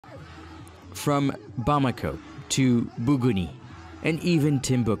from Bamako to Bougouni and even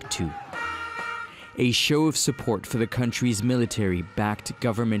Timbuktu. A show of support for the country's military-backed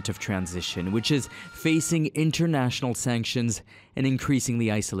government of transition, which is facing international sanctions and increasingly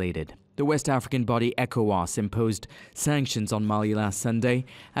isolated. The West African body ECOWAS imposed sanctions on Mali last Sunday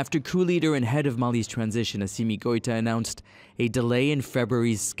after coup leader and head of Mali's transition, Assimi Goïta, announced a delay in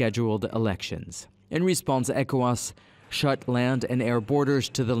February's scheduled elections. In response, ECOWAS shut land and air borders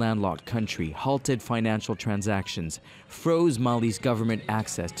to the landlocked country, halted financial transactions, froze Mali's government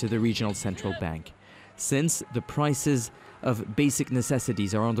access to the regional central bank. Since the prices of basic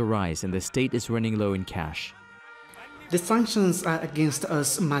necessities are on the rise and the state is running low in cash. The sanctions are against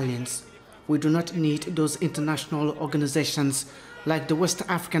us Malians. We do not need those international organizations like the West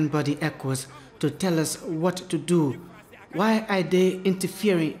African body ECOWAS to tell us what to do. Why are they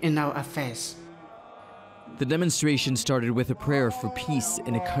interfering in our affairs? The demonstration started with a prayer for peace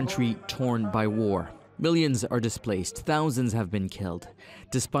in a country torn by war. Millions are displaced, thousands have been killed.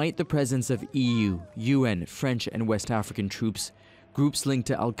 Despite the presence of EU, UN, French and West African troops, groups linked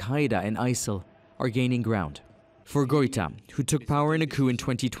to Al-Qaeda and ISIL are gaining ground. For Goïta, who took power in a coup in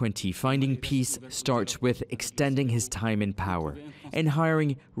 2020, finding peace starts with extending his time in power and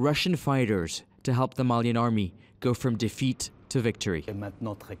hiring Russian fighters to help the Malian army go from defeat to victory.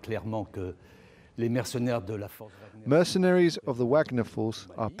 Mercenaries of the Wagner force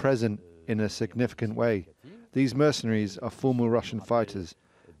are present in a significant way. These mercenaries are former Russian fighters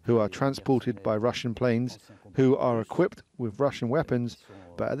who are transported by Russian planes, who are equipped with Russian weapons,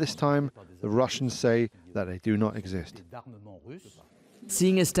 but at this time the Russians say that they do not exist.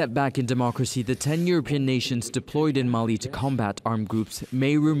 Seeing a step back in democracy, the 10 European nations deployed in Mali to combat armed groups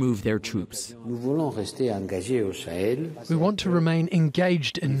may remove their troops. We want to remain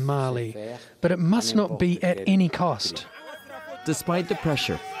engaged in Mali, but it must not be at any cost. Despite the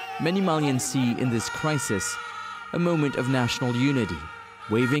pressure, many Malians see in this crisis a moment of national unity,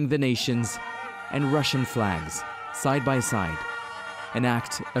 waving the nations and Russian flags side by side, an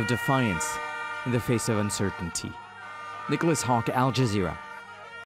act of defiance in the face of uncertainty. Nicholas Haque, Al Jazeera.